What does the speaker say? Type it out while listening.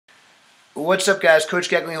Well, what's up, guys? Coach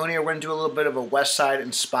Gaglione here. We're going to do a little bit of a Westside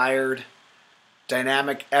inspired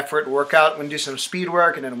dynamic effort workout. We're going to do some speed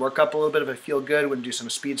work and then work up a little bit if I feel good. We're going to do some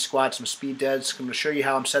speed squats, some speed deads. I'm going to show you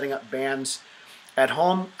how I'm setting up bands at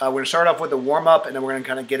home. We're going to start off with a warm-up, and then we're going to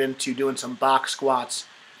kind of get into doing some box squats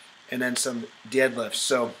and then some deadlifts.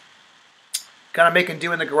 So kind of making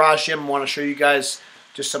do in the garage gym. I want to show you guys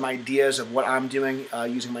just some ideas of what I'm doing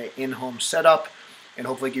using my in-home setup and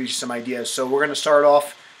hopefully give you some ideas. So we're going to start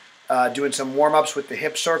off doing some warm-ups with the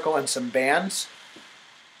hip circle and some bands.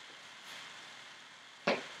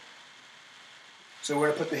 So we're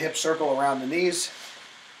going to put the hip circle around the knees,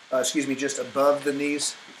 just above the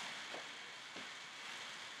knees.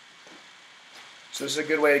 So this is a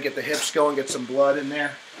good way to get the hips going, get some blood in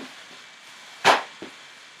there.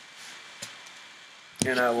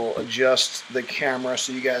 And I will adjust the camera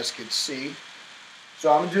so you guys can see.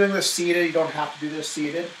 So I'm doing this seated. You don't have to do this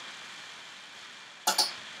seated.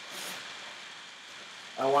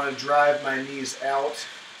 I want to drive my knees out.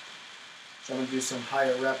 So I'm going to do some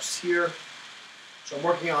higher reps here. So I'm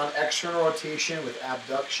working on external rotation with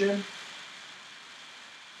abduction.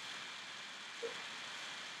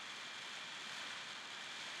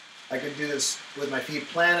 I can do this with my feet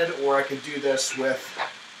planted, or I can do this with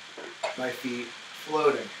my feet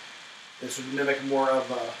floating. This would mimic more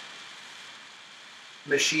of a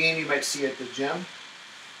machine you might see at the gym.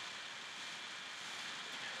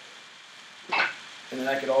 And then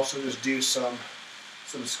I could also just do some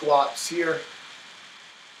squats here.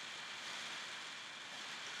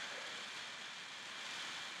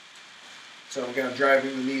 So I'm kind of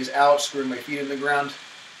driving the knees out, screwing my feet in the ground.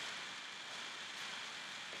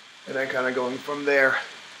 And then kind of going from there.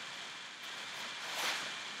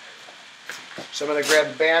 So I'm going to grab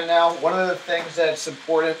the band now. One of the things that's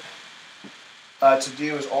important to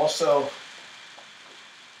do is also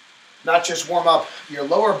not just warm up your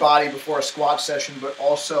lower body before a squat session, but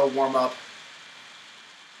also warm up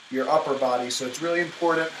your upper body. So it's really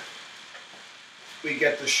important we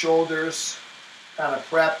get the shoulders kind of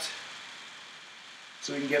prepped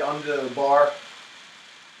so we can get under the bar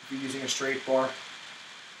if you're using a straight bar.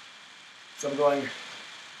 So I'm going,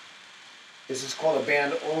 this is called a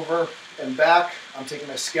band over and back. I'm taking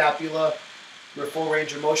my scapula. We're full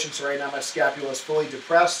range of motion, so right now my scapula is fully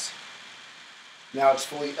depressed. Now it's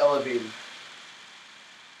fully elevated. If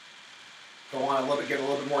I want to get a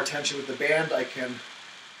little bit more tension with the band, I can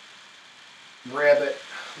grab it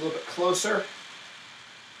a little bit closer.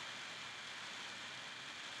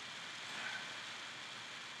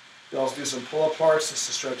 You also do some pull-aparts just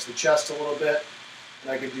to stretch the chest a little bit.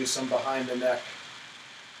 And I could do some behind the neck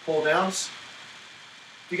pull-downs.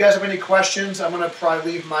 If you guys have any questions, I'm going to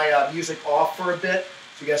probably leave my music off for a bit,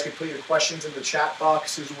 so you guys can put your questions in the chat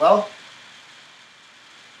box as well.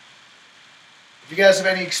 If you guys have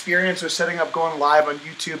any experience with setting up going live on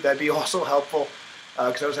YouTube, that'd be also helpful,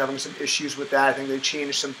 because I was having some issues with that. I think they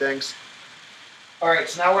changed some things. All right,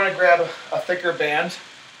 so now we're going to grab a thicker band.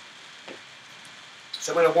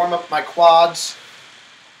 So I'm going to warm up my quads.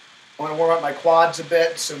 I'm going to warm up my quads a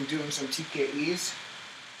bit, so I'm doing some TKEs.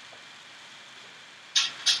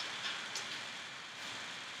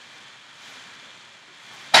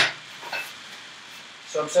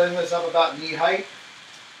 So I'm setting this up about knee height.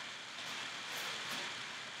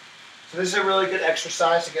 So this is a really good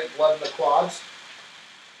exercise to get blood in the quads.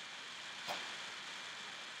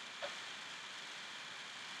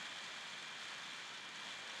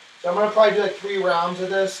 So I'm going to probably do like 3 rounds of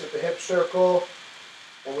this with the hip circle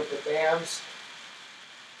and with the bands.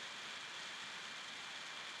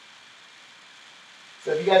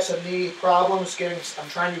 So if you got some knee problems, I'm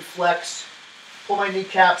trying to flex, pull my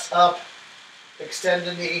kneecaps up, extend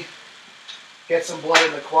the knee, get some blood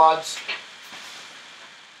in the quads.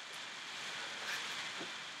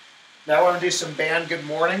 Now I want to do some band good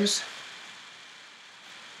mornings.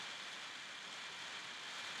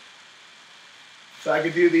 So I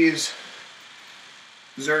could do these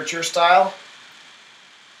Zercher style.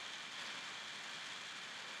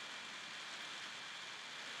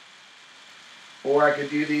 Or I could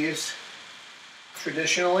do these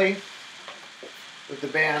traditionally with the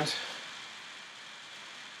band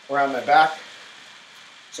around my back.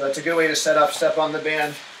 So that's a good way to set up, step on the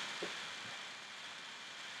band.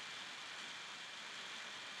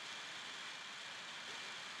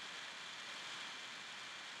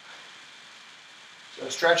 So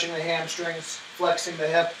stretching the hamstrings, flexing the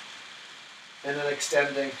hip, and then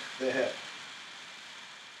extending the hip.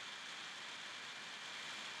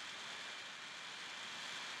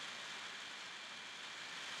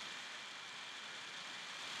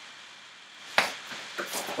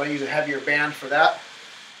 I want to use a heavier band for that.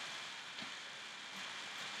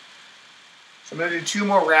 So I'm going to do 2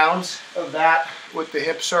 more rounds of that with the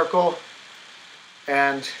hip circle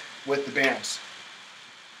and with the bands.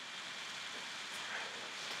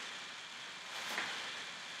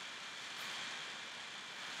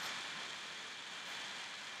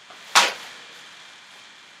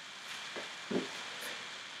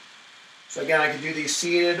 So again, I can do these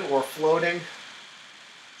seated or floating.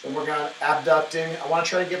 So I'm working on abducting. I want to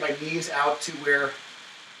try to get my knees out to where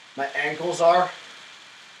my ankles are.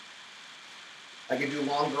 I can do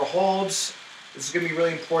longer holds. This is going to be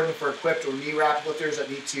really important for equipped or knee wrap lifters that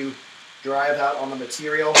need to drive out on the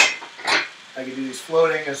material. I can do these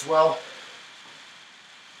floating as well.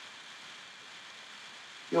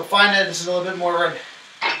 You'll find that this is a little bit more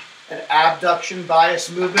an abduction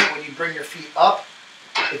bias movement when you bring your feet up.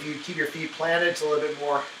 If you keep your feet planted, it's a little bit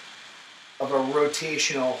more of a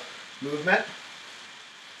rotational movement.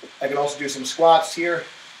 I can also do some squats here.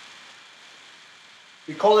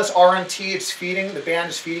 We call this RNT, it's feeding. The band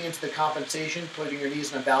is feeding into the compensation, putting your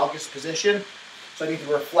knees in a valgus position. So I need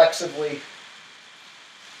to reflexively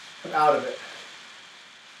come out of it.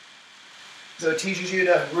 So it teaches you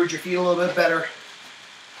to root your feet a little bit better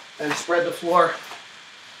and spread the floor.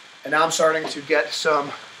 And now I'm starting to get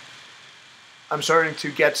some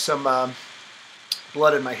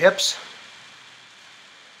blood in my hips.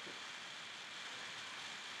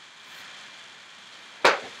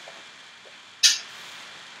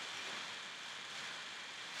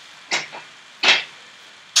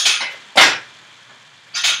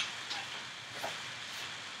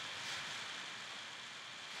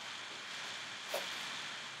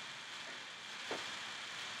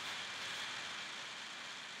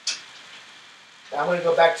 Now I'm going to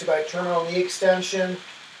go back to my terminal knee extension.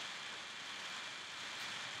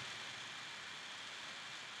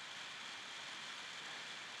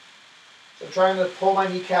 So I'm trying to pull my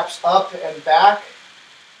kneecaps up and back,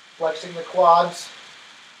 flexing the quads.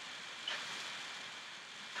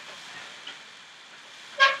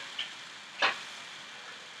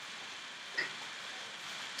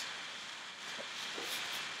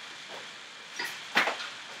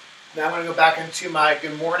 Now I'm going to go back into my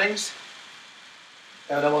good mornings.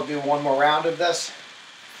 And then we'll do 1 more round of this.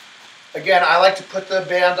 Again, I like to put the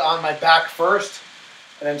band on my back first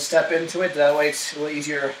and then step into it. That way it's a little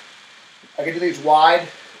easier. I can do these wide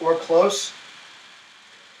or close.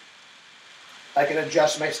 I can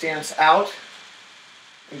adjust my stance out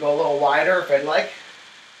and go a little wider if I'd like.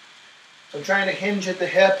 So I'm trying to hinge at the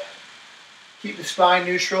hip, keep the spine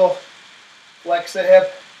neutral, flex the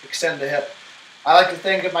hip, extend the hip. I like to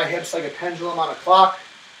think of my hips like a pendulum on a clock.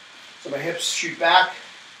 So my hips shoot back,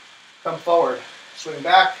 come forward, swing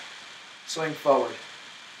back, swing forward.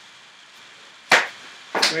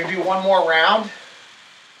 We're going to do 1 more round, and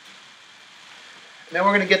then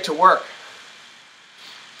we're going to get to work.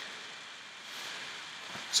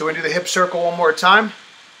 So we're going to do the hip circle 1 more time.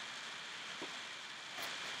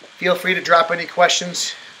 Feel free to drop any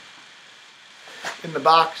questions in the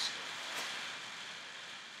box.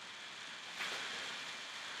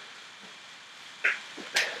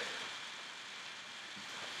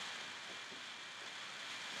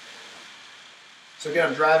 So again,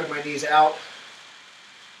 I'm driving my knees out.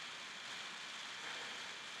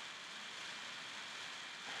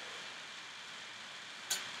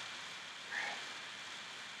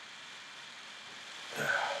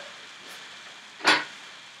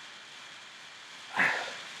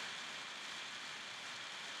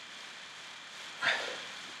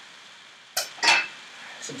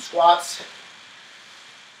 Some squats.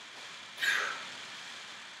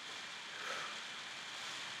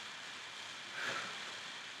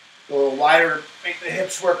 A little wider, make the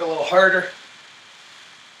hips work a little harder.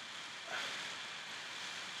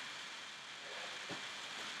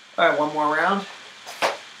 All right, 1 more round.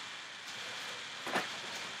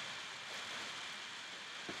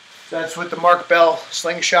 So that's with the Mark Bell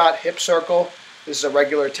slingshot hip circle. This is a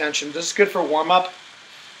regular tension. This is good for warm-up.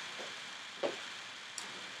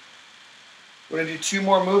 We're going to do 2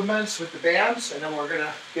 more movements with the bands, and then we're going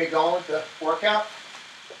to get going with the workout.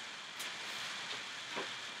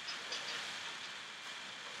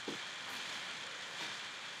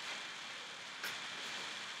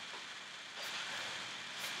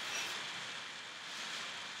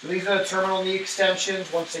 So these are the terminal knee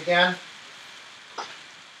extensions once again.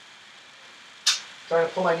 Trying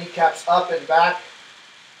to pull my kneecaps up and back.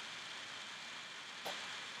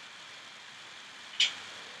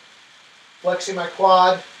 Flexing my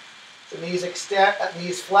quad. So knees extend,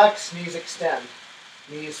 knees flex, knees extend.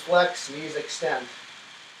 Knees flex, knees extend.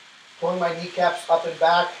 Pulling my kneecaps up and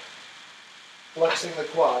back. Flexing the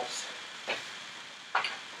quads.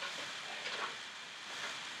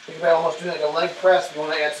 Think about almost doing like a leg press if you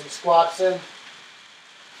want to add some squats in.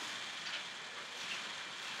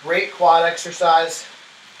 Great quad exercise,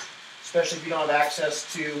 especially if you don't have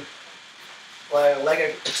access to a leg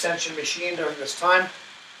extension machine during this time.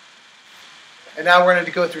 And now we're going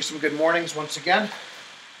to go through some good mornings once again.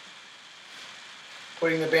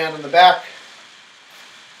 Putting the band on the back,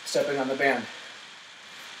 stepping on the band.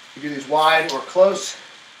 You do these wide or close.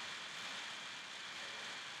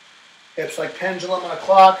 Hips like pendulum on a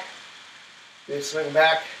clock. They swing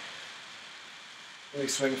back, and we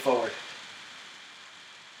swing forward.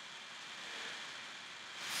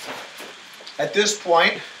 At this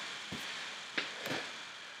point,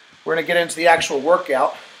 we're going to get into the actual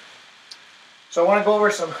workout. So I want to go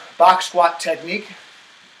over some box squat technique.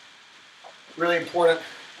 Really important.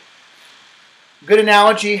 Good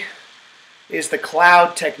analogy is the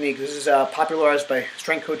cloud technique. This is popularized by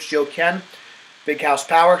strength coach Joe Ken, Big House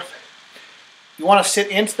Power. You want to sit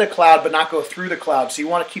into the cloud but not go through the cloud. So you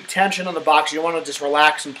want to keep tension on the box. You don't want to just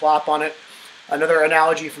relax and plop on it. Another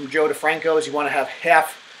analogy from Joe DeFranco is you want to have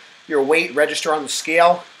half your weight register on the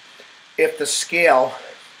scale if the scale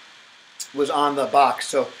was on the box.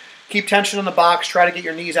 So keep tension on the box. Try to get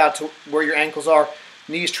your knees out to where your ankles are.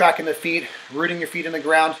 Knees tracking the feet, rooting your feet in the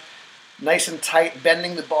ground. Nice and tight,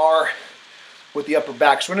 bending the bar with the upper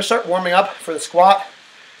back. So we're going to start warming up for the squat.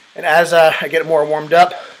 And as I get more warmed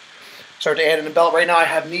up, start to add in the belt. Right now I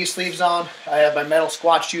have knee sleeves on. I have my metal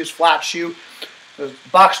squat shoes, flat shoe. The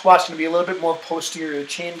box squat's going to be a little bit more posterior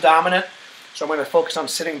chain dominant. So I'm going to focus on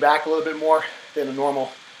sitting back a little bit more than a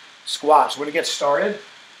normal squat. So we're going to get started.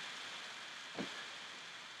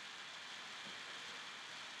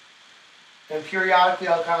 And periodically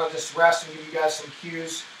I'll kind of just rest and give you guys some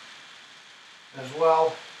cues as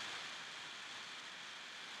well.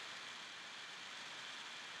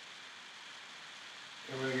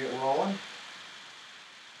 And we're going to get rolling.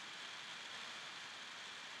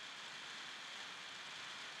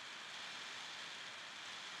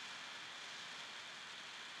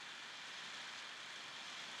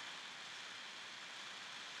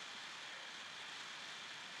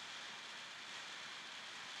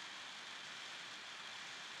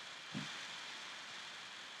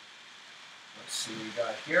 Let's see what we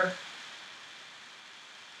got here.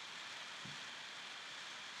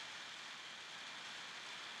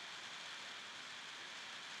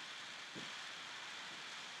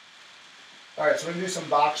 All right, so we're going to do some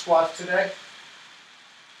box squats today.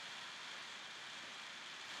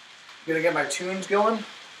 I'm going to get my tunes going.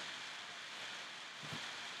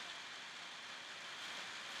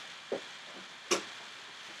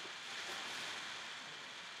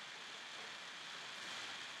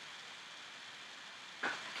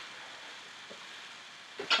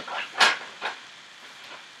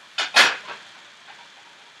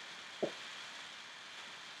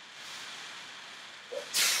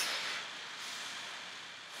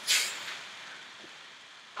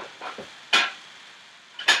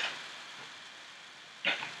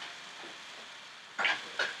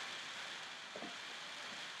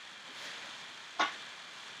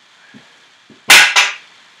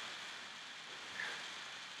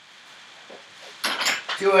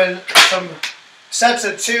 Doing some sets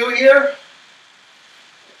of 2 here.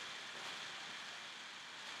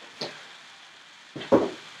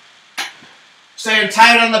 Staying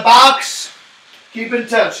tight on the box, keeping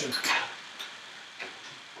tension.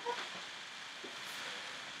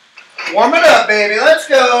 Warm it up, baby, let's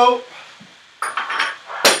go.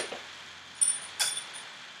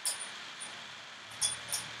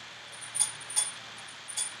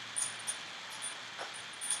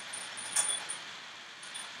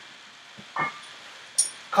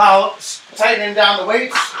 Tightening down the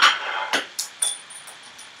weights.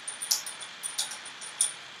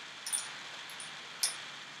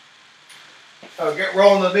 I'll get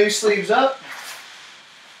rolling the knee sleeves up.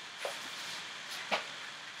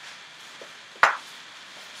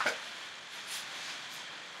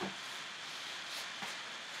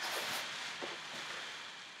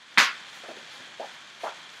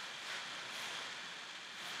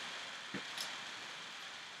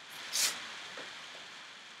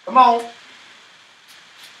 Come on.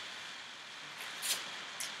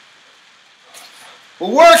 We're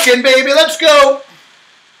working, baby. Let's go.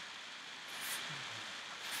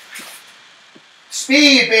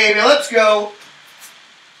 Speed, baby. Let's go.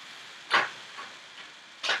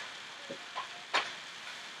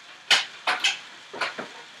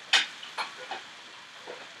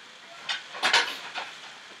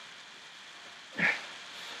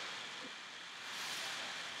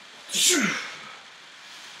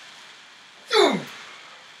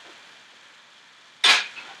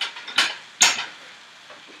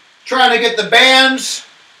 trying to get the bands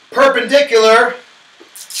perpendicular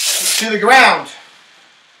to the ground.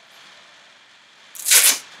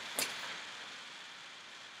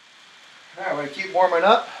 All right, we're going to keep warming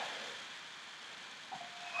up.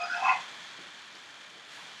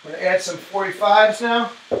 I'm going to add some 45s now.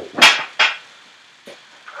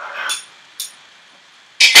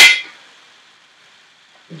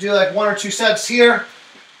 Do like 1 or 2 sets here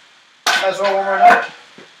as we're warming up.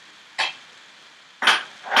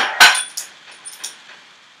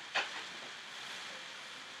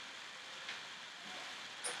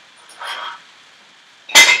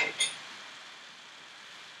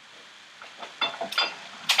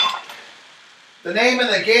 The name of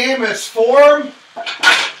the game is form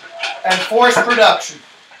and force production.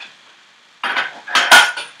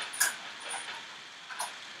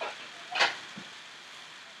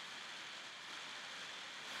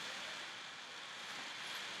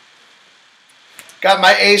 Got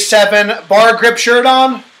my A7 bar grip shirt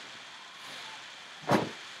on.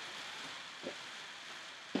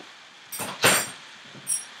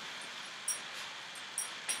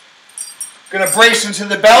 Gonna brace into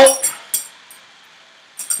the belt.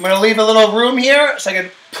 I'm gonna leave a little room here so I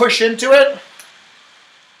can push into it.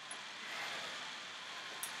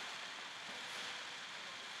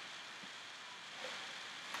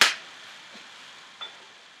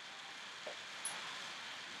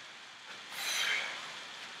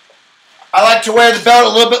 I like to wear the belt a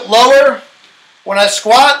little bit lower when I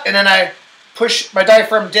squat, and then I push my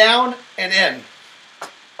diaphragm down and in.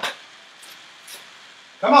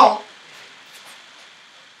 Come on.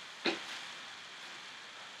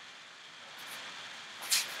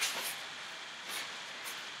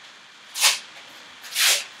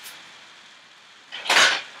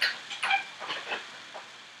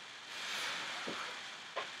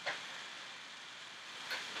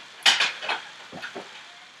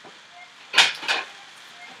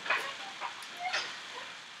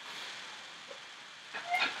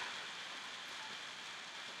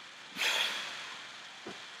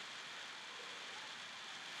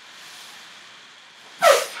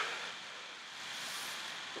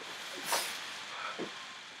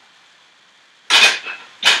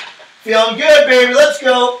 Feeling good, baby. Let's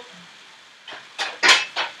go.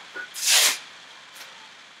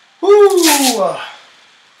 Woo!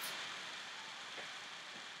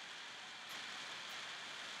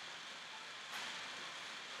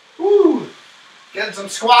 Woo! Getting some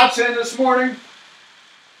squats in this morning.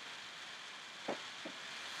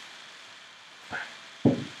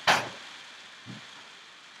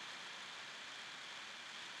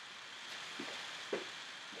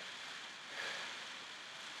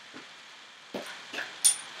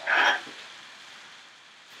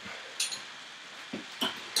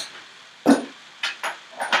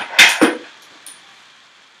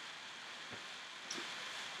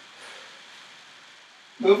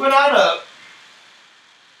 Moving on up.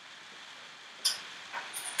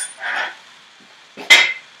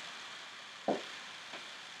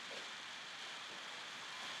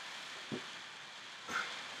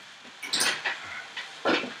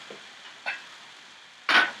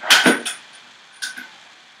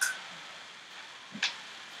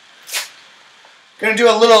 Going to do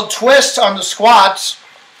a little twist on the squats.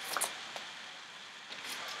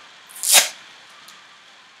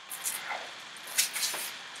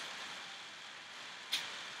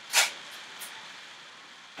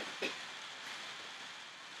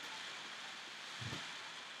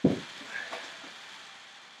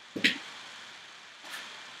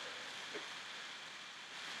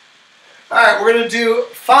 All right, we're going to do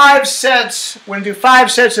 5 sets. We're going to do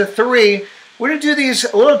 5 sets of 3. We're going to do these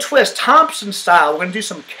a little twist, Thompson style. We're going to do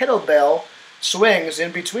some kettlebell swings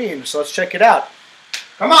in between. So let's check it out.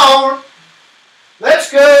 Come on.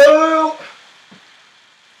 Let's go.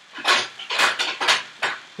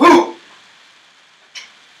 Woo.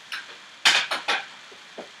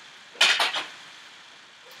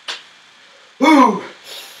 Woo.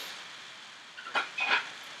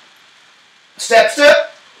 Step, step.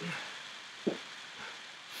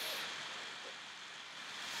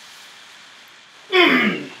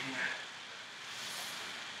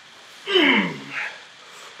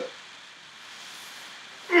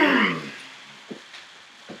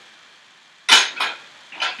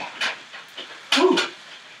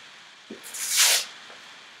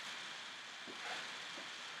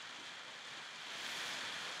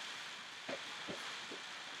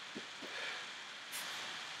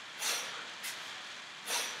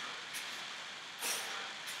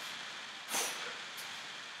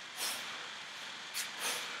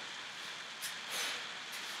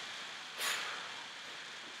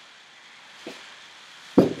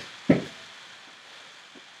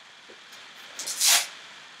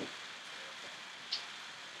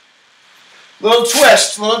 Little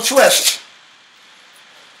twist, little twist.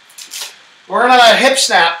 We're on a hip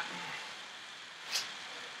snap.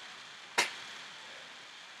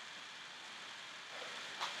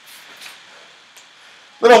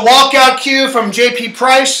 Little walkout cue from JP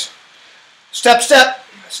Price. Step, step,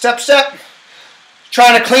 step, step.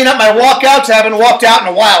 Trying to clean up my walkouts. I haven't walked out in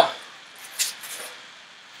a while.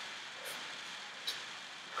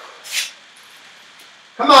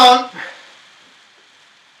 Come on.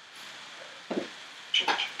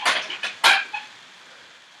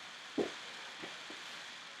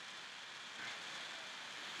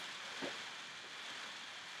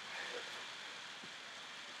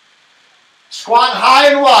 Squat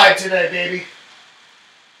high and wide today, baby.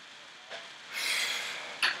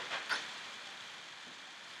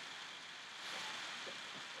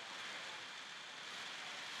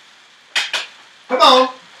 Come on.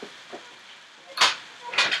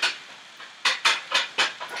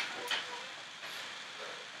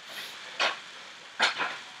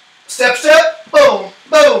 Step, step, boom,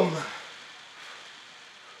 boom.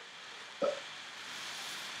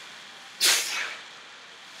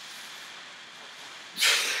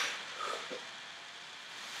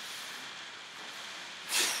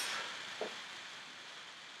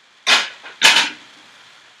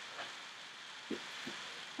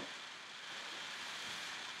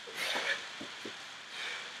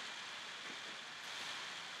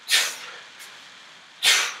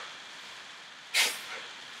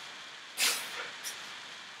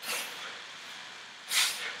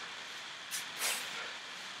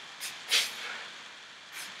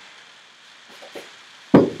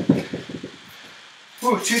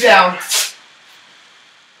 Ooh, 2 down.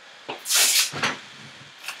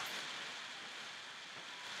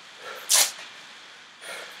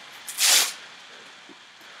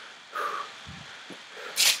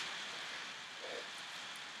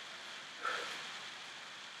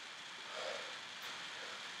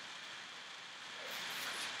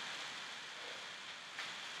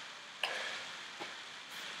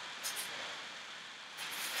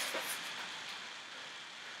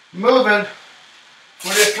 Moving.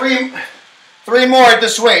 We'll do three more at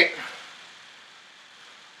this weight.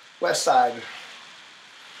 Westside.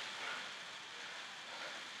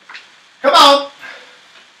 Come on.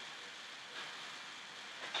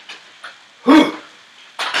 Whew.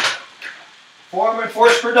 Form and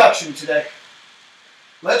force production today.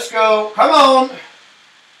 Let's go. Come on.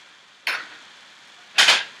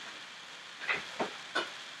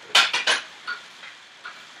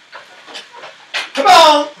 Come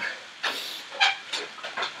on.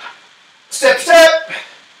 Step, step.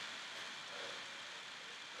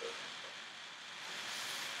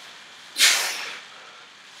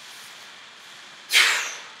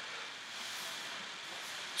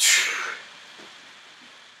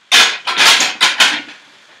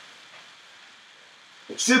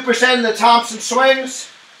 Supersetting the Thompson swings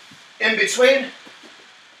in between.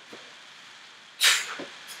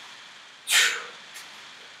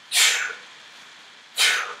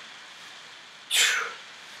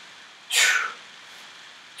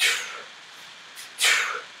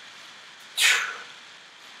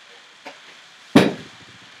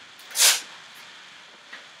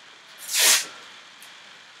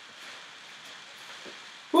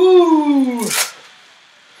 Ooh.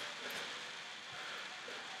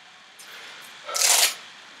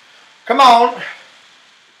 Come on.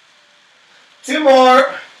 2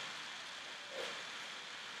 more.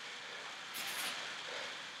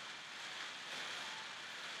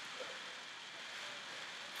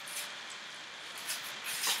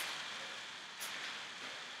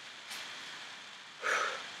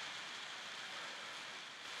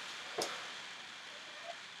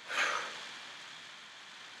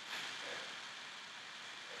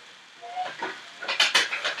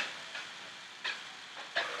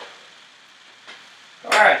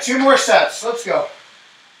 All right, 2 more sets. Let's go.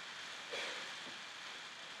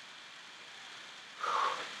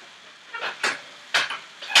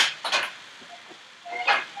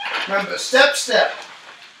 Remember, step, step.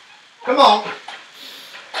 Come on.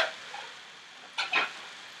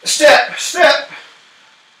 Step, step.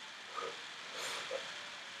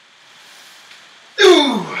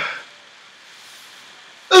 Ooh.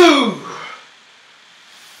 Ooh.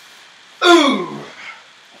 Ooh.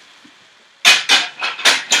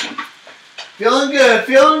 Feeling good,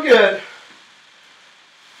 feeling good.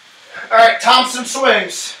 All right, Thompson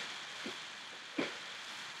swings.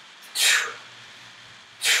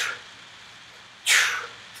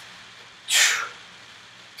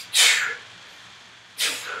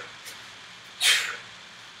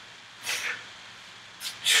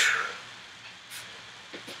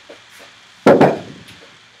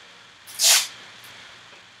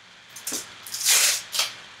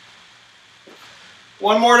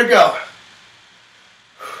 One more to go.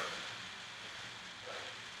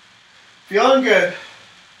 Feeling good.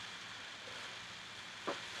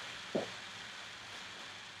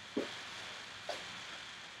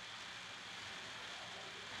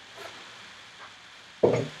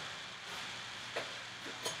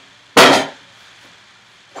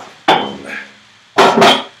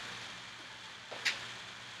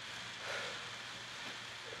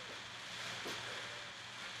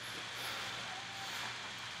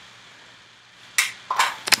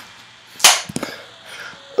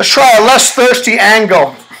 Let's try a less thirsty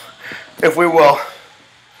angle, if we will.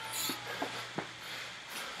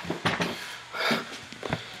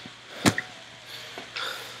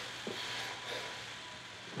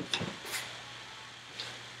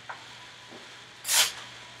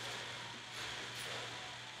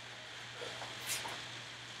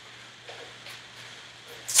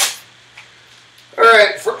 All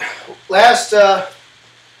right, for last, I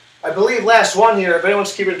believe last one here. If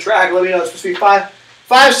anyone's keeping track, let me know. It's supposed to be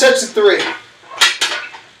five sets of 3.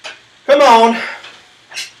 Come on.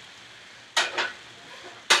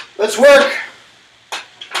 Let's work.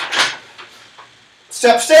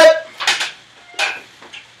 Step, step.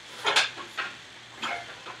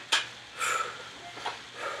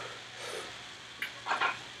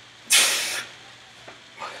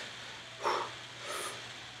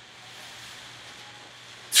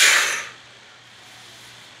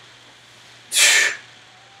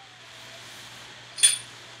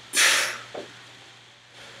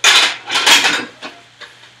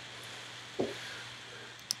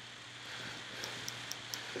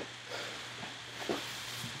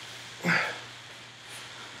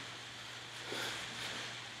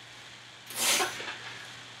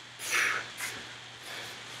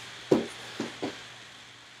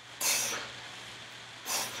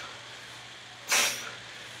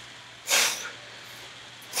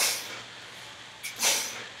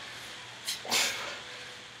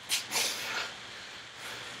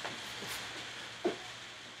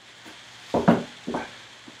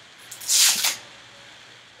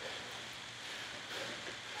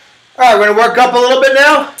 All right, we're going to work up a little bit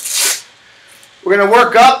now. We're going to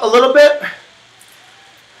work up a little bit.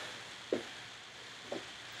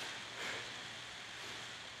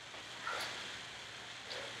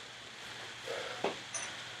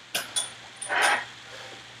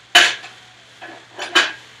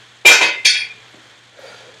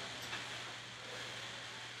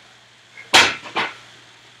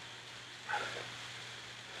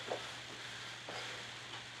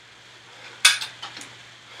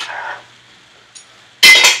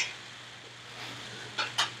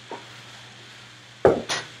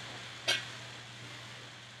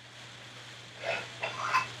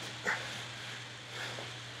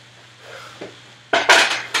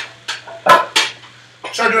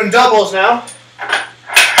 Start doing doubles now.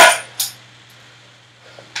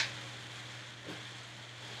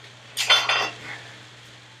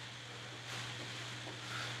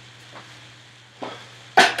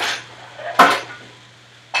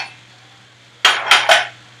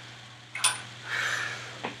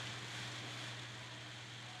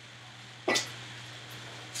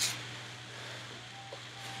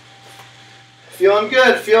 Feeling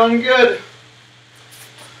good, feeling good.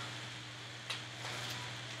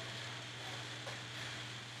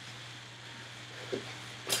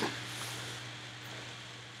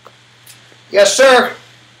 Yes, sir.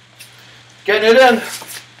 Getting it in.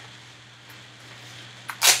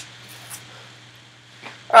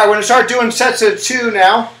 All right, we're going to start doing sets of 2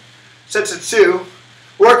 now. Sets of 2.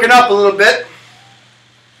 Working up a little bit.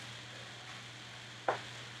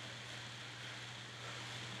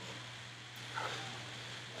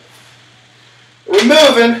 We're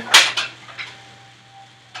moving.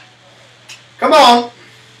 Come on.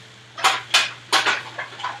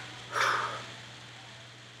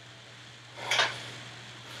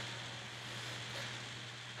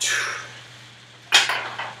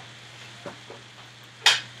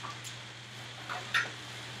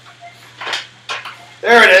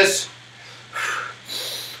 There it is.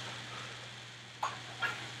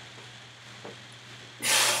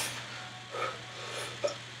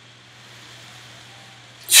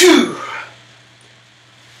 Two.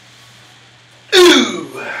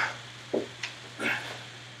 Ooh.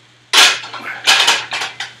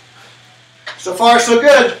 So far, so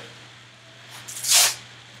good.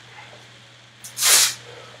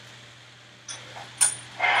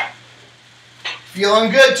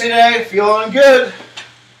 Feeling good today, feeling good.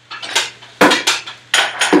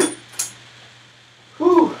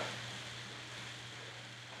 Whew.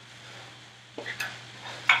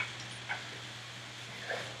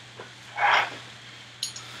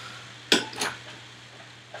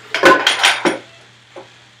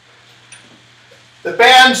 The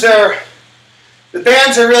bands are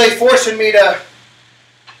really forcing me to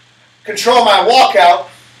control my walkout.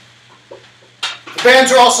 The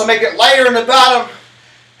bands are also making it lighter in the bottom,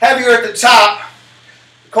 heavier at the top.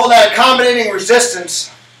 We call that accommodating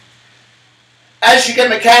resistance. As you get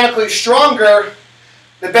mechanically stronger,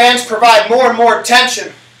 the bands provide more and more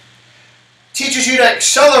tension. Teaches you to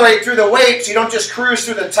accelerate through the weight so you don't just cruise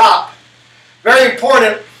through the top. Very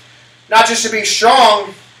important, not just to be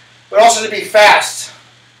strong, but also to be fast.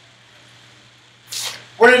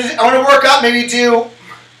 I want to work up, maybe do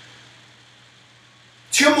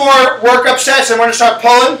 2 more workup sets, and we're going to start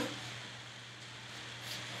pulling.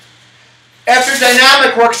 After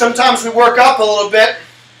dynamic work, sometimes we work up a little bit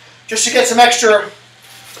just to get some extra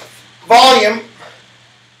volume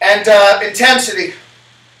and intensity.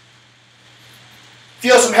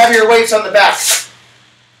 Feel some heavier weights on the back.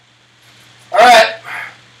 All right,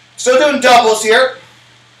 still doing doubles here.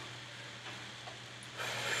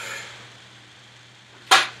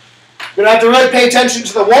 You're going to have to really pay attention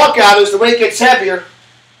to the walkout as the weight gets heavier.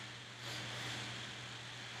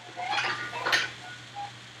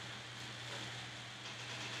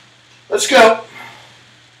 Let's go.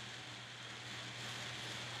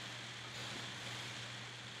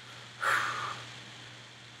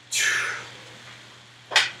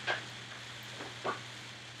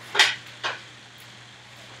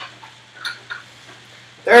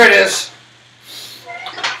 There it is.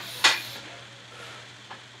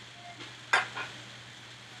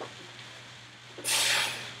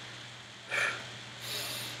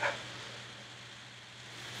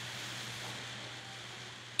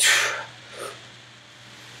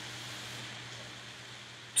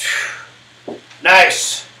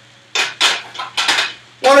 Nice.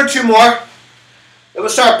 1 or 2 more. Then we'll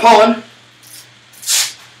start pulling.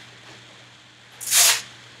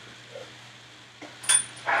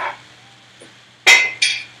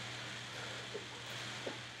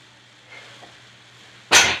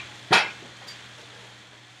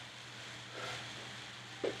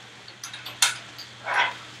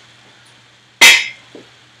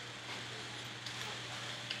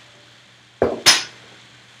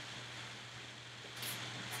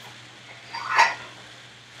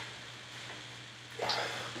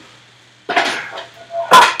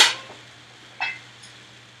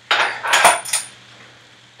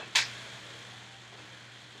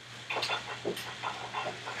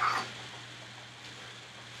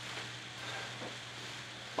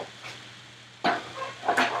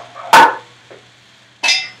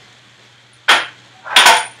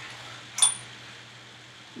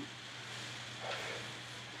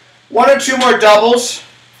 One or 2 more doubles.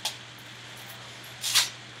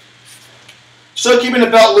 Still keeping the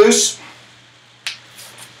belt loose.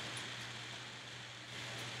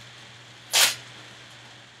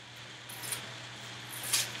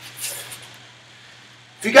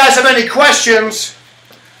 If you guys have any questions,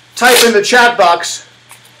 type in the chat box.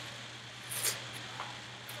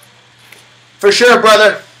 For sure,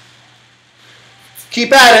 brother.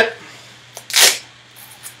 Keep at it.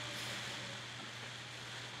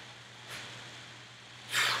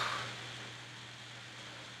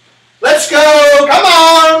 Let's go! Come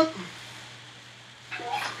on!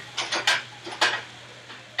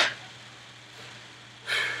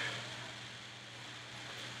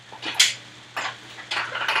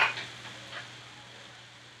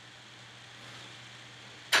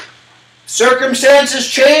 Circumstances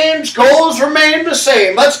change, goals remain the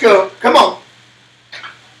same. Let's go. Come on.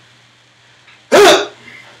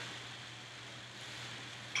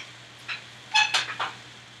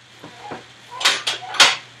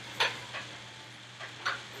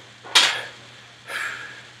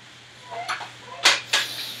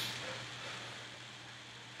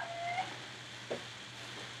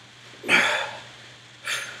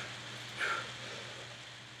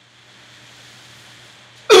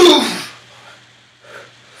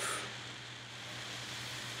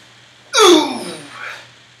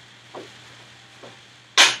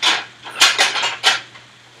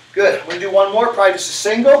 Good. We're going to do one more, probably just a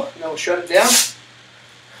single, and then we'll shut it down.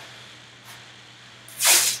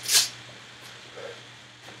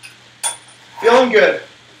 Feeling good.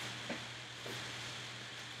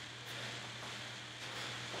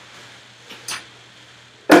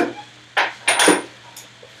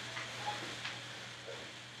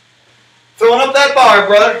 Filling up that bar,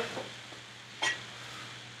 brother.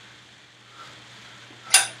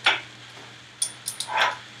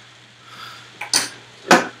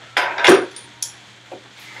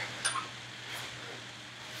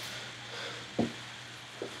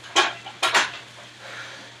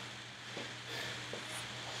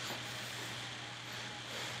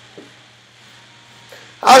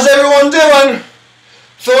 How's everyone doing?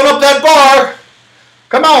 Filling up that bar.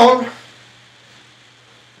 Come on.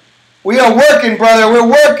 We are working, brother. We're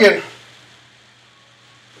working.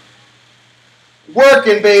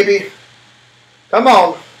 Working, baby. Come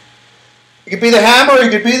on. You could be the hammer or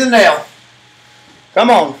you could be the nail.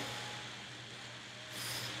 Come on.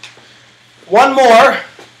 One more,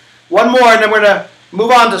 and then we're going to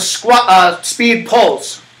move on to squat, speed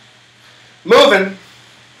pulls. Moving.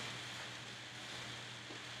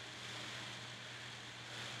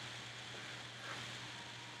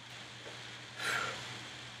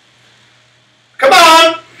 Come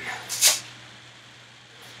on.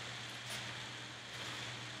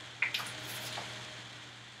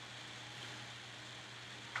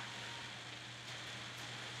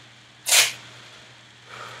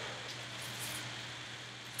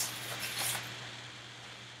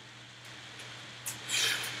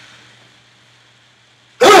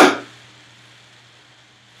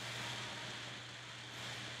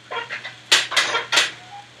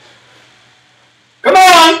 Come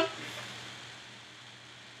on.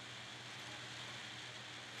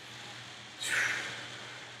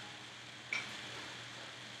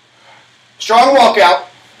 Strong walkout.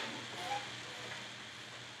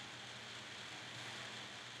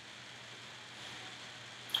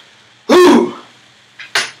 Whoo.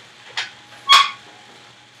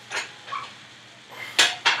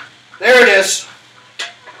 There it is.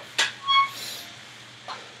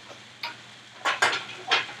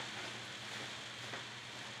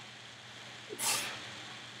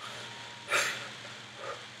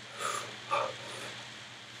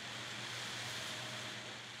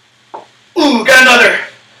 Ooh, got another.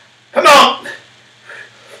 Come on.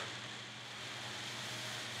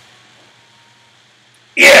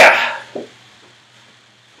 Yeah.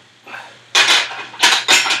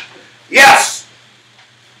 Yes.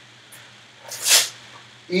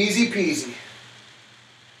 Easy peasy.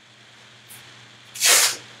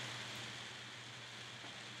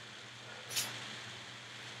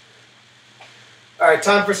 All right,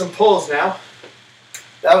 time for some pulls now.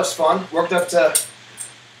 That was fun. Worked up to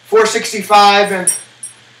 465 and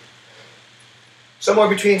somewhere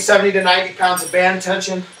between 70 to 90 pounds of band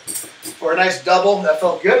tension for a nice double. That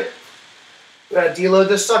felt good. We gotta deload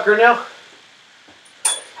this sucker now.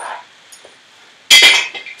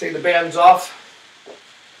 Take the bands off.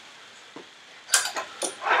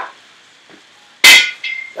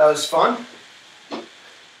 That was fun.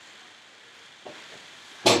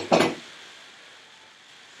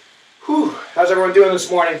 Whew, how's everyone doing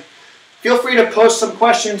this morning? Feel free to post some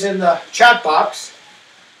questions in the chat box.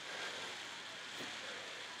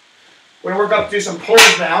 We're going to work up to do some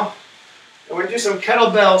pulls now. And we're going to do some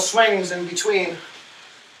kettlebell swings in between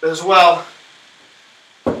as well,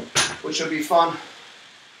 which will be fun.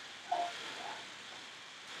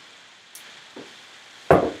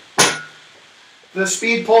 The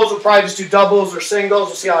speed pulls will probably just do doubles or singles.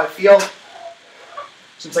 We'll see how I feel.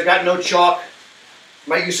 Since I got no chalk,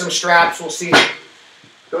 might use some straps. We'll see.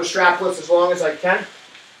 Go strapless as long as I can.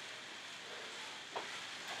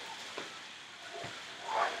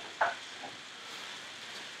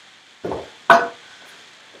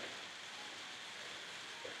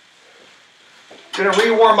 Gonna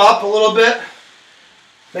re-warm up a little bit,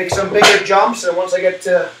 make some bigger jumps, and once I get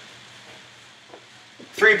to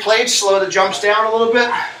 3 plates, slow the jumps down a little bit.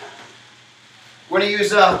 We're gonna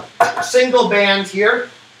use a single band here.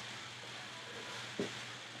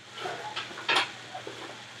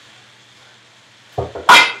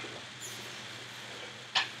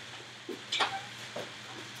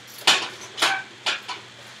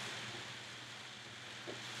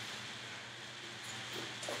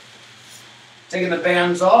 Taking the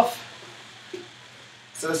bands off.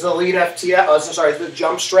 So this is the lead FTS, the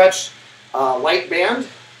jump stretch light band.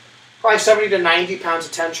 Probably 70 to 90 pounds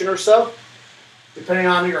of tension or so, depending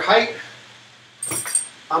on your height.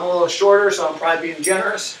 I'm a little shorter, so I'm probably being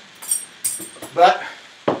generous. But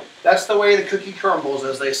that's the way the cookie crumbles,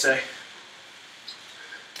 as they say.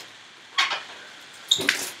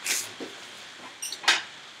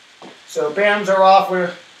 So bands are off.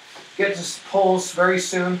 We're getting to pulls very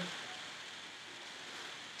soon.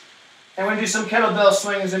 And we're going to do some kettlebell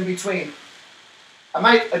swings in between. I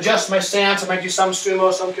might adjust my stance. I might do some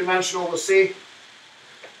sumo, some conventional. We'll see.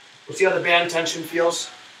 We'll see how the band tension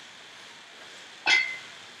feels.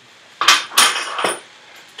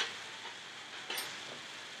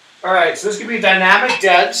 All right, so this could be dynamic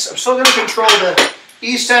deads. I'm still going to control the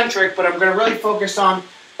eccentric, but I'm going to really focus on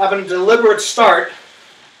having a deliberate start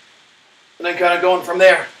and then kind of going from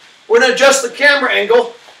there. We're going to adjust the camera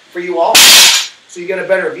angle for you all so you get a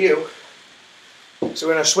better view. So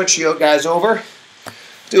we're going to switch you guys over.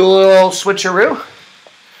 Do a little switcheroo.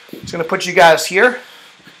 It's going to put you guys here.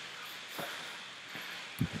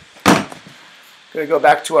 Going to go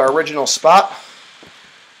back to our original spot.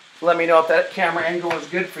 Let me know if that camera angle is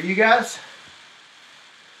good for you guys.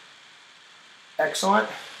 Excellent.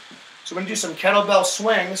 So we're going to do some kettlebell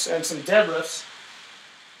swings and some deadlifts.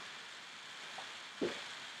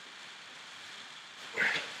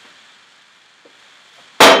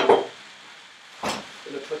 Going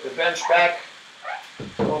to put the bench back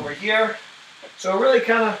over here. So we're really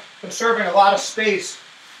kind of conserving a lot of space,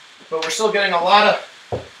 but we're still getting a lot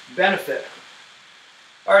of benefit.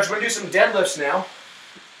 All right, so we're going to do some deadlifts now.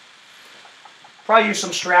 Probably use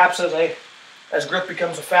some straps as grip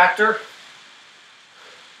becomes a factor.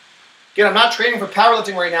 Again, I'm not training for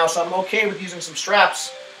powerlifting right now, so I'm okay with using some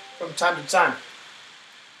straps from time to time.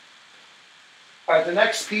 All right, the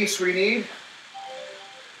next piece we need,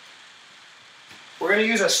 we're going to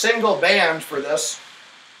use a single band for this.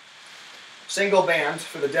 Single band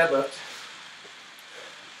for the deadlift.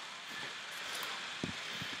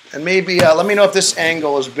 And maybe, let me know if this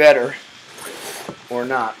angle is better or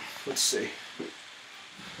not. Let's see.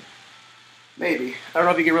 Maybe. I don't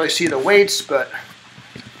know if you can really see the weights, but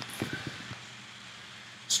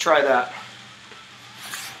let's try that.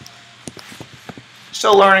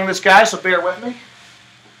 Still learning this, guy, so bear with me.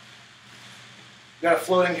 Got a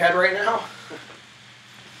floating head right now.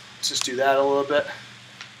 Let's just do that a little bit.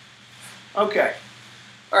 Okay.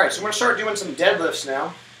 All right, so we're going to start doing some deadlifts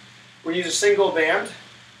now. We're going to use a single band.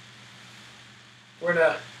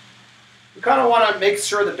 We kind of want to make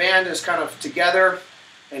sure the band is kind of together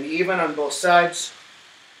and even on both sides.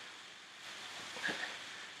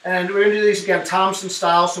 And we're going to do these again Thompson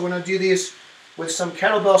style, so we're going to do these with some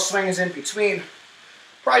kettlebell swings in between.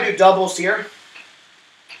 Probably do doubles here.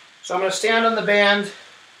 So I'm going to stand on the band,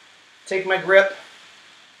 take my grip,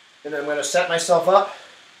 and then I'm going to set myself up,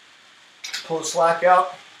 pull the slack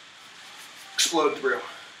out, explode through.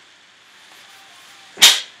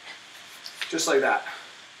 Just like that.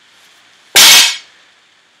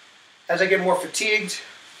 As I get more fatigued,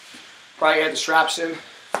 probably add the straps in.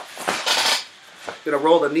 Gonna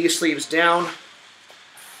roll the knee sleeves down.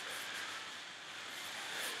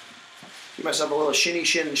 Give myself a little shinny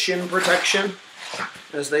shin protection,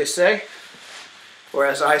 as they say, or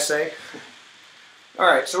as I say. All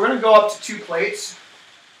right, so we're gonna go up to 2 plates.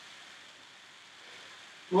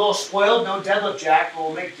 A little spoiled, no deadlift jack, but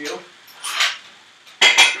we'll make do.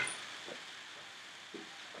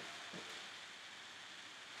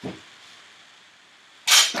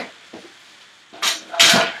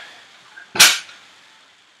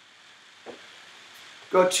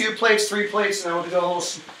 Go 2 plates, 3 plates, and then we'll do a little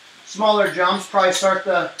smaller jumps. Probably start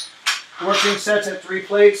the working sets at 3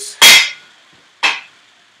 plates.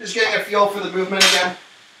 Just getting a feel for the movement again.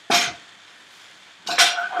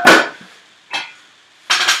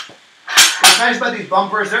 What's nice about these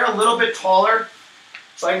bumpers, they're a little bit taller,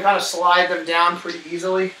 so I can kind of slide them down pretty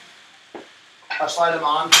easily. I'll slide them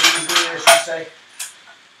on pretty easily, I should say.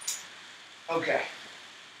 Okay.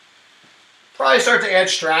 Probably start to add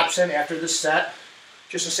straps in after this set,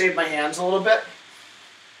 just to save my hands a little bit.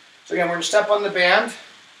 So again, we're going to step on the band.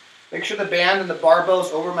 Make sure the band and the barbell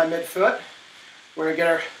is over my midfoot. We're going to get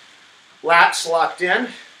our lats locked in.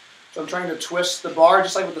 So I'm trying to twist the bar,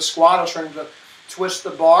 just like with the squat. I was trying to twist the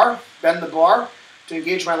bar, bend the bar to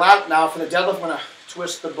engage my lat. Now for the deadlift, I'm going to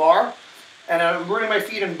twist the bar. And I'm rooting my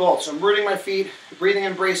feet in both. So I'm rooting my feet, breathing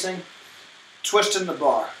and bracing, twisting the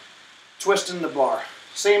bar, twisting the bar.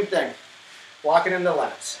 Same thing. Locking in the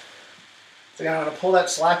lats. So again, I'm going to pull that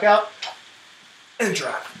slack out and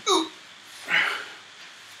drop. Ooh.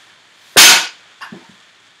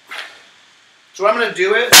 So what I'm going to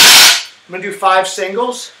do is, I'm going to do 5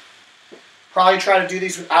 singles. Probably try to do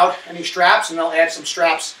these without any straps, and I'll add some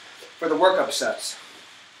straps for the workup sets.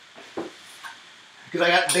 Because I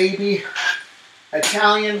got baby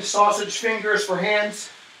Italian sausage fingers for hands.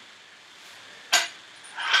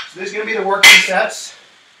 So this is going to be the working sets.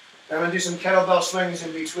 And I'm going to do some kettlebell swings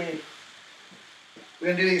in between. We're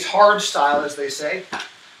going to do these hard style, as they say.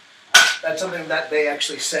 That's something that they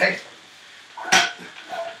actually say.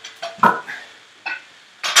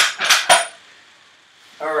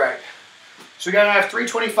 All right. So we're going to have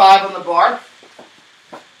 325 on the bar.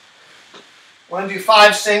 We're going to do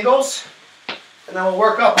 5 singles, and then we'll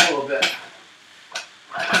work up a little bit.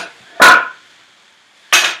 I'm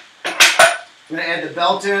going to add the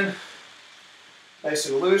belt in, nice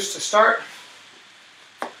and loose to start.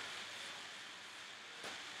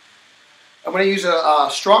 I'm going to use a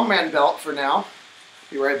strongman belt for now.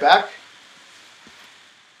 Be right back.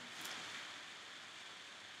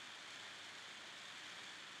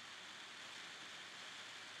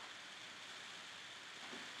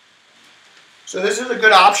 So this is a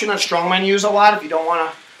good option that strongmen use a lot if you don't want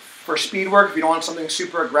to, for speed work, if you don't want something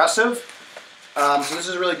super aggressive. So this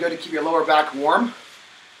is really good to keep your lower back warm.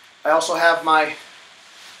 I also have my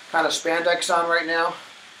kind of spandex on right now,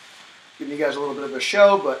 giving you guys a little bit of a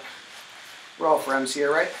show, but we're all friends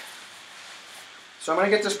here, right? So I'm going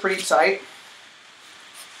to get this pretty tight.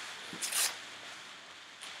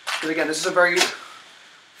 Because again, this is a very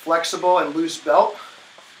flexible and loose belt.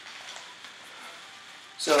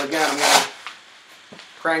 So again, I'm going to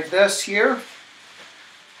crank this here.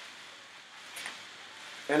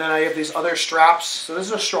 And then I have these other straps. So this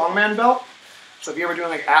is a strongman belt. So if you're ever doing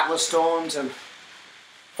like Atlas stones and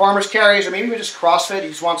farmer's carries, or maybe even just CrossFit, you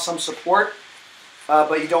just want some support,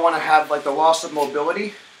 but you don't want to have like the loss of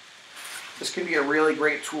mobility, this can be a really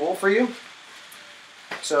great tool for you.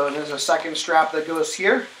 So there's a second strap that goes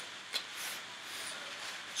here.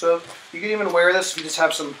 So you can even wear this if you just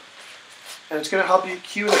have some, and it's going to help you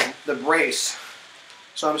cue the brace.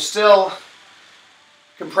 So I'm still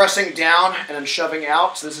compressing down and then shoving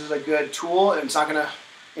out. So this is a good tool, and it's not going to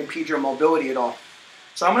impede your mobility at all.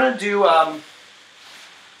 So I'm going to do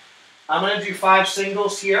 5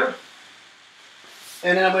 singles here,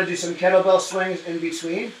 and then I'm going to do some kettlebell swings in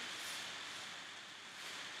between.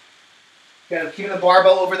 Again, I'm keeping the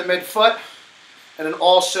barbell over the midfoot, and then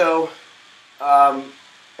also, and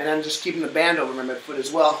then just keeping the band over my midfoot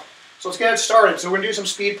as well. So let's get it started. So we're going to do some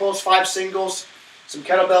speed pulls, 5 singles, some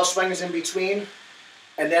kettlebell swings in between,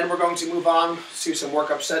 and then we're going to move on to some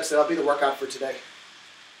workup sets. That'll be the workout for today.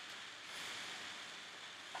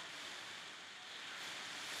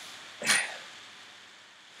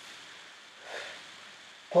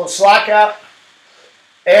 Pull slack out,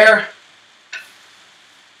 air.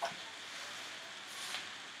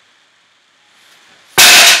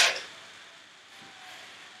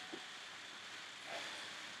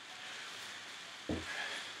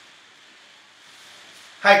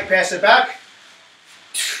 Hike, pass it back.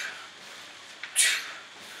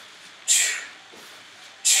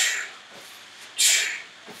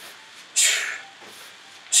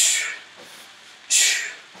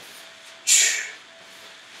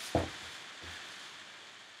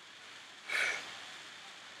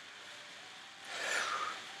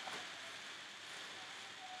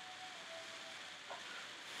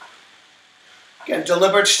 Again,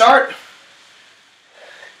 deliberate start.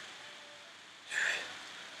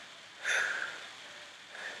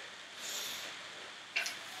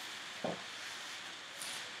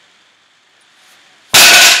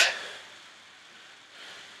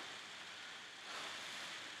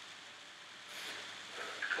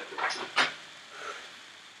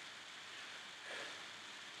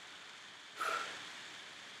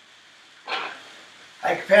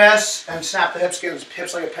 Hike, pass, and snap the hips. Get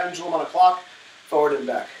hips like a pendulum on a clock, forward and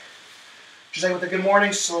back. Just like with the good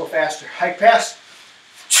mornings, just a little faster. Hike, pass,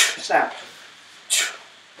 snap.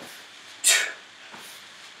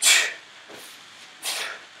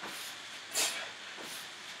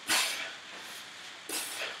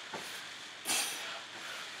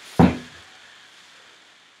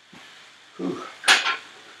 Whew.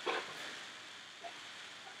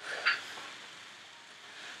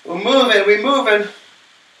 We're moving.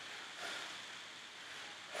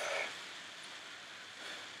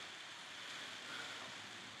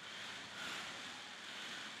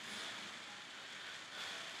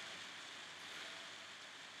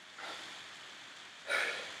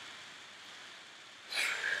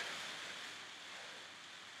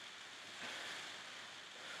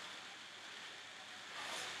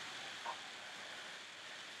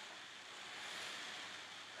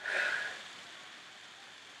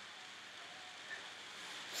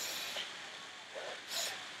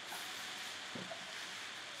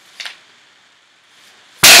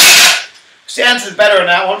 Stance is better in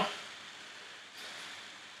that one.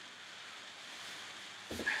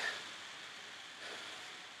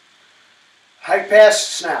 Hike, pass,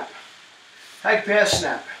 snap. Hike, pass,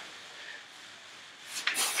 snap.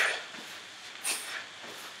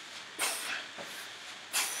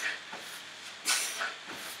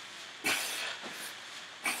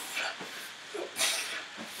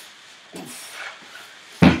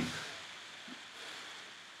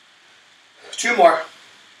 Two more.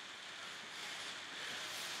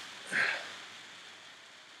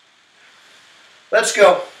 Let's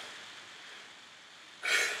go.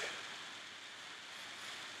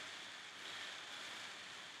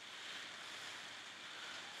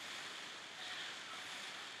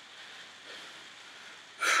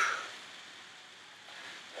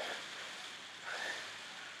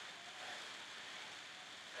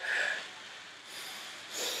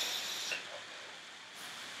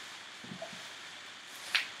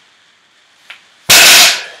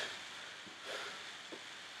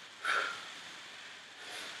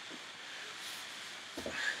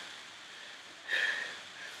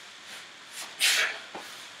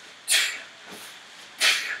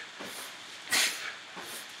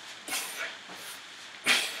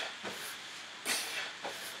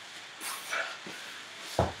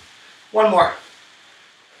 One more.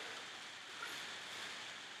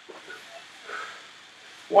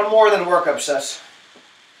 One more, then workup sets.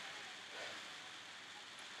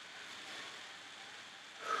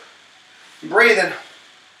 Breathing.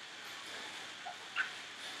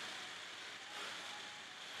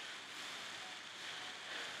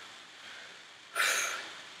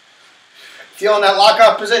 Feeling that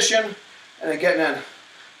lockout position, and then getting in.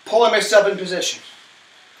 Pulling myself in position.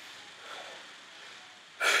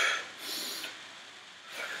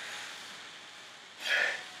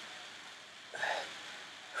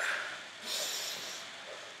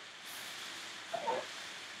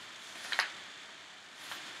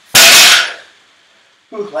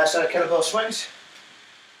 Ooh, last set of kettlebell swings.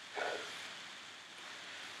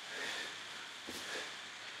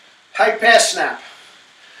 Hike pass snap.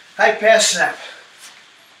 Hike pass snap.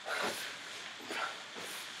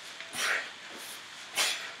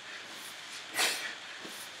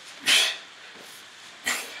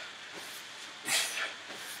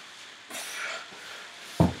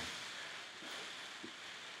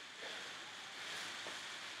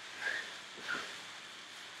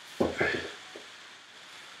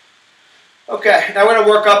 Okay, now we're going to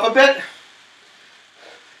work up a bit.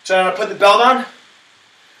 So I'm going to put the belt on.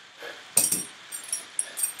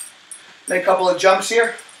 Make a couple of jumps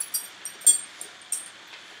here.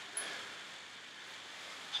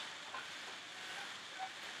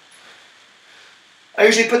 I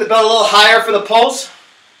usually put the belt a little higher for the pulls.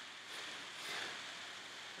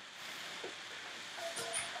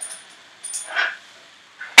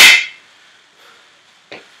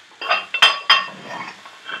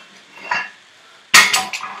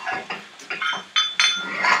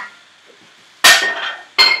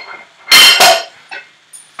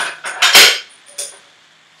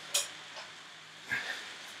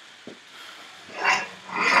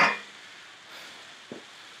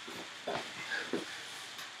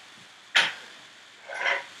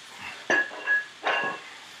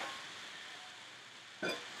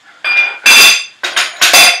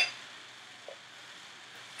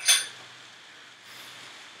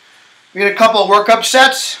 We get a couple of workup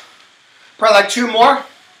sets, probably like 2 more.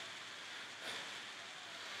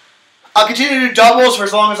 I'll continue to do doubles for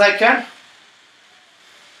as long as I can.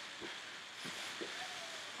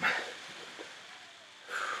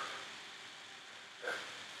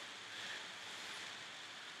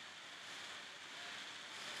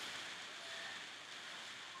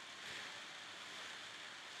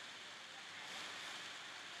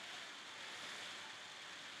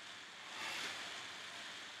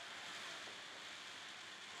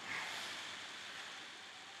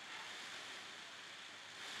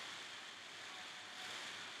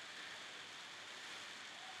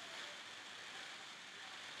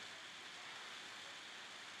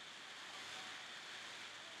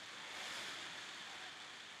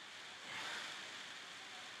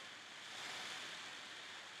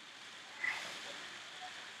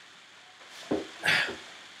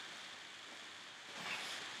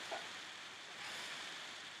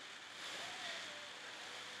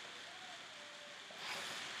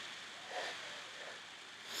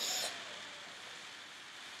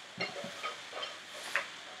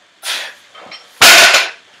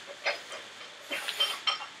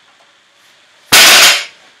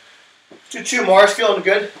 Do 2 more, it's feeling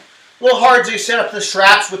good. A little hard to set up the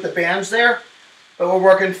straps with the bands there, but we're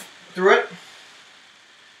working through it.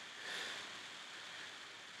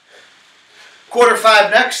 Quarter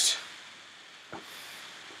 5 next.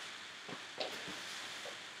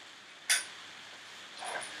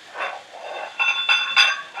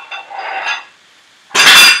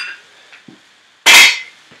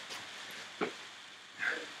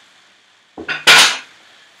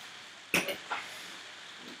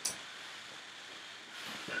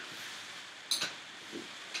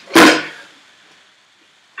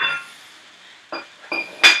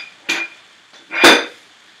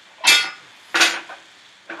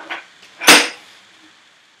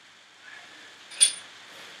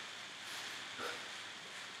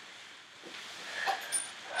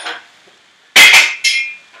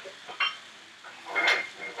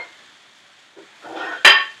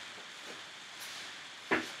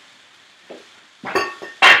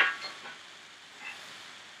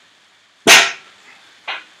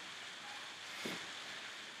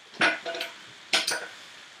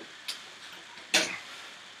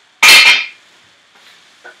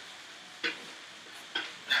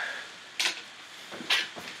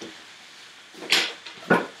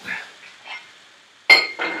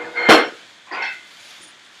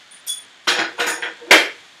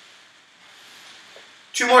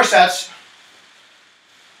 Two more sets.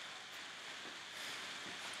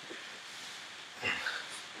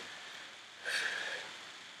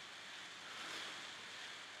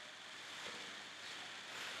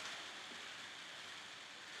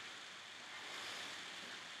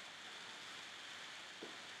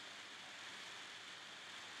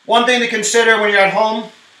 One thing to consider when you're at home,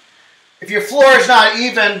 if your floor is not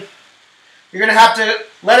even, you're going to have to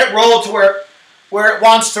let it roll to where it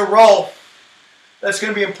wants to roll. That's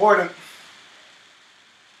going to be important.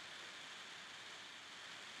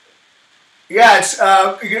 Yeah, it's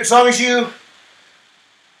as long as you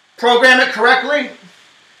program it correctly,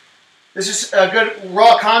 this is a good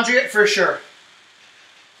raw conjugate for sure.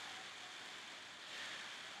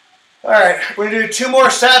 All right, we're going to do 2 more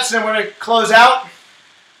sets and then we're going to close out.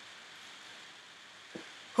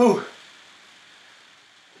 Whew.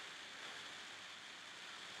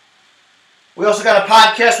 We also got a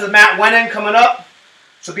podcast with Matt Wenning coming up,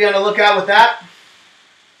 so be on the lookout with that.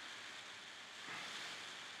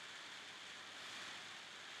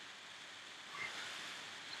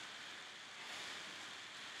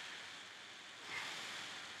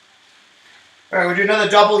 All right, we'll do another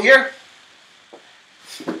double here.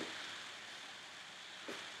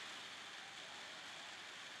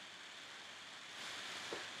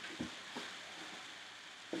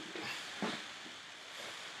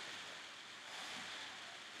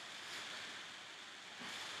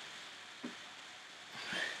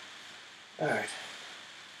 All right.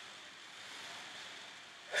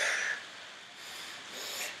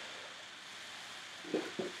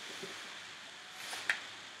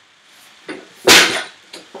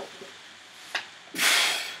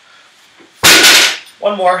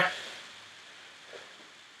 One more.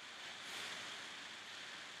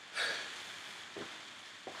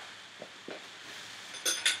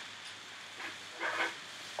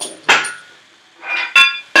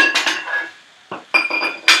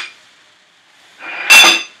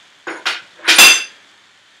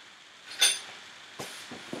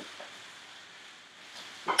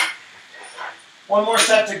 One more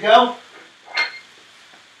set to go.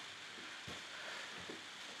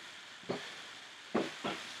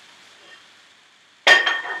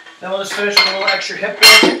 Then we'll just finish with a little extra hip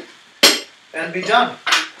work and be done.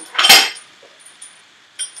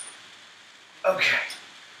 Okay.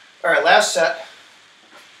 All right, last set.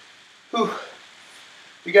 Whew.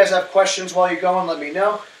 If you guys have questions while you're going, let me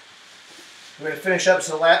know. I'm going to finish up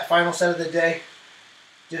to the final set of the day.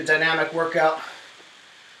 Did a dynamic workout.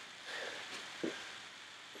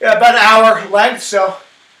 Yeah, about an hour length, so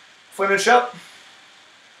finish up.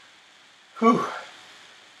 Whew.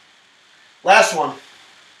 Last one.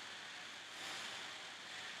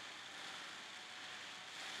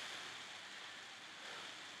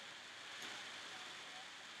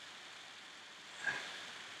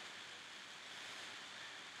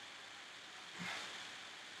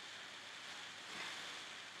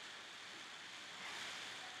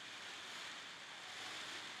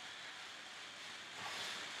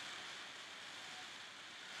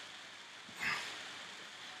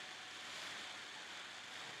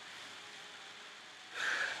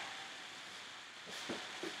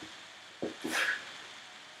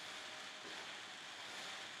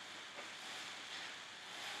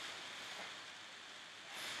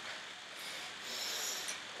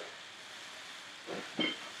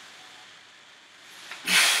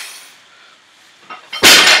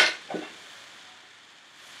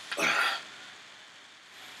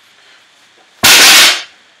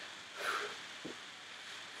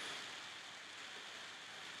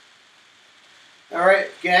 All right,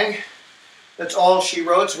 gang, that's all she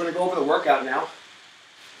wrote, so we're going to go over the workout now.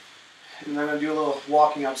 And I'm going to do a little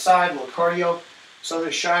walking outside, a little cardio. Sun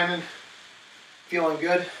is shining, feeling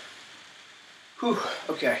good. Whew,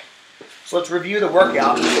 okay, so let's review the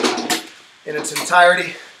workout in its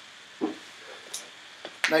entirety.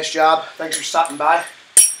 Nice job. Thanks for stopping by.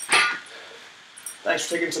 Thanks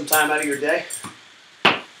for taking some time out of your day.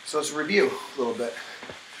 So let's review a little bit.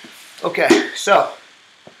 Okay, so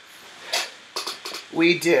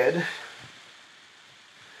we did,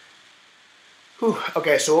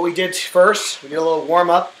 okay, so what we did first, we did a little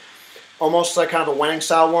warm-up, almost like kind of a Wenning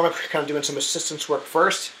style warm-up, kind of doing some assistance work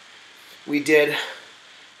first. We did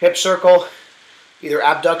hip circle, either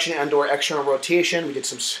abduction and or external rotation. We did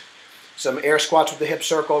some air squats with the hip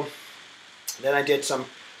circle. Then I did some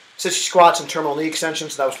sissy squats and terminal knee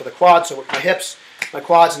extensions, so that was for the quads, so with my hips, my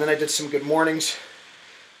quads, and then I did some good mornings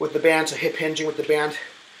with the band, so hip hinging with the band,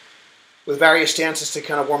 with various stances to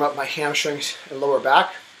kind of warm up my hamstrings and lower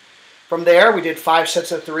back. From there, we did 5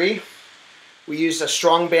 sets of 3. We used a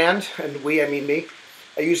strong band, and I mean me.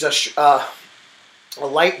 I used a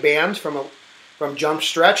light band from Jump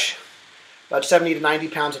Stretch, about 70 to 90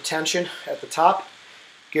 pounds of tension at the top,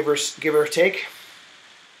 give or take.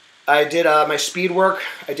 I did my speed work.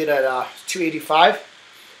 I did at 285,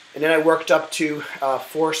 and then I worked up to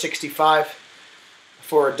 465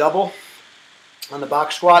 for a double on the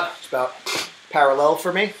box squat. It's about parallel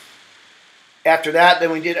for me. After that,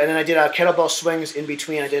 then I did kettlebell swings in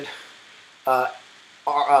between. I did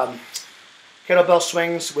kettlebell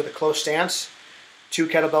swings with a close stance, 2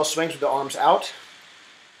 kettlebell swings with the arms out.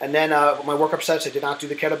 And then my workup sets, I did not do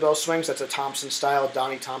the kettlebell swings. That's a Thompson style,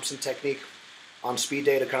 Donnie Thompson technique on speed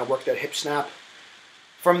day to kind of work that hip snap.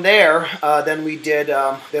 From there, I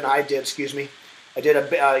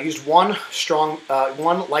used one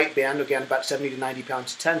light band, again about 70 to 90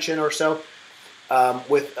 pounds of tension or so,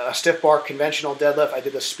 with a stiff bar conventional deadlift. I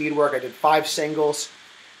did the speed work. I did 5 singles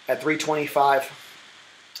at 325,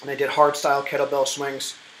 and I did hard style kettlebell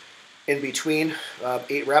swings in between,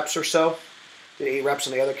 8 reps or so. Did 8 reps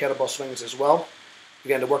on the other kettlebell swings as well.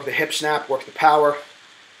 Again, to work the hip snap, work the power.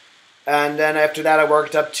 And then after that, I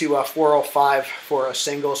worked up to 405 for a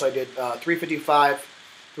single. So I did 355,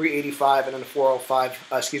 385, and then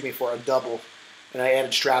 405, for a double. And I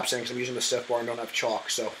added straps in because I'm using the stiff bar and don't have chalk.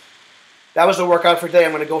 So that was the workout for today.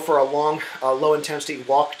 I'm going to go for a long, low-intensity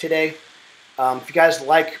walk today. If you guys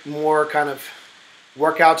like more kind of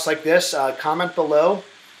workouts like this, comment below.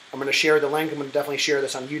 I'm going to share the link. I'm going to definitely share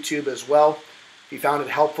this on YouTube as well. If you found it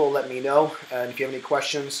helpful, let me know. And if you have any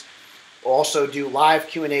questions, we'll also do live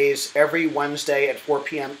Q&As every Wednesday at 4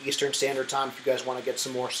 p.m. Eastern Standard Time if you guys want to get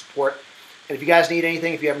some more support. And if you guys need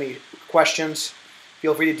anything, if you have any questions,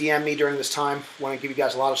 feel free to DM me during this time. I want to give you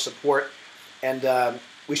guys a lot of support. And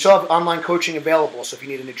we still have online coaching available. So if you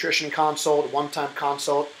need a nutrition consult, one-time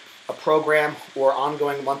consult, a program, or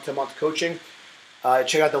ongoing month-to-month coaching,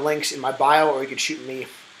 check out the links in my bio, or you can shoot me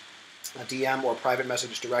a DM or private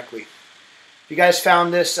message directly. If you guys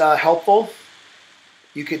found this helpful,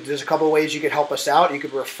 there's a couple of ways you could help us out. You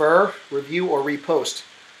could refer, review, or repost.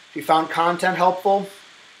 If you found content helpful,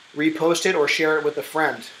 repost it or share it with a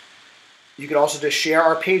friend. You could also just share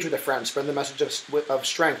our page with a friend, spread the message of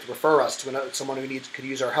strength, refer us to someone who could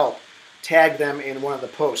use our help, tag them in one of the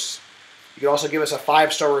posts. You could also give us a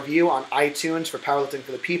 5-star review on iTunes for Powerlifting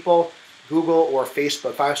for the People, Google, or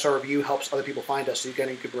Facebook. 5-star review helps other people find us. So you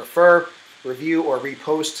could refer, review, or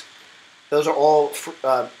repost. Those are all,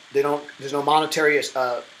 there's no monetary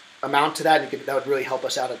amount to that, and that would really help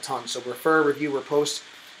us out a ton. So refer, review, repost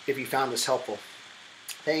if you found this helpful.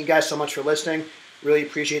 Thank you guys so much for listening. Really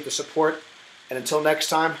appreciate the support. And until next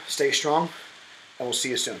time, stay strong, and we'll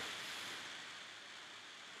see you soon.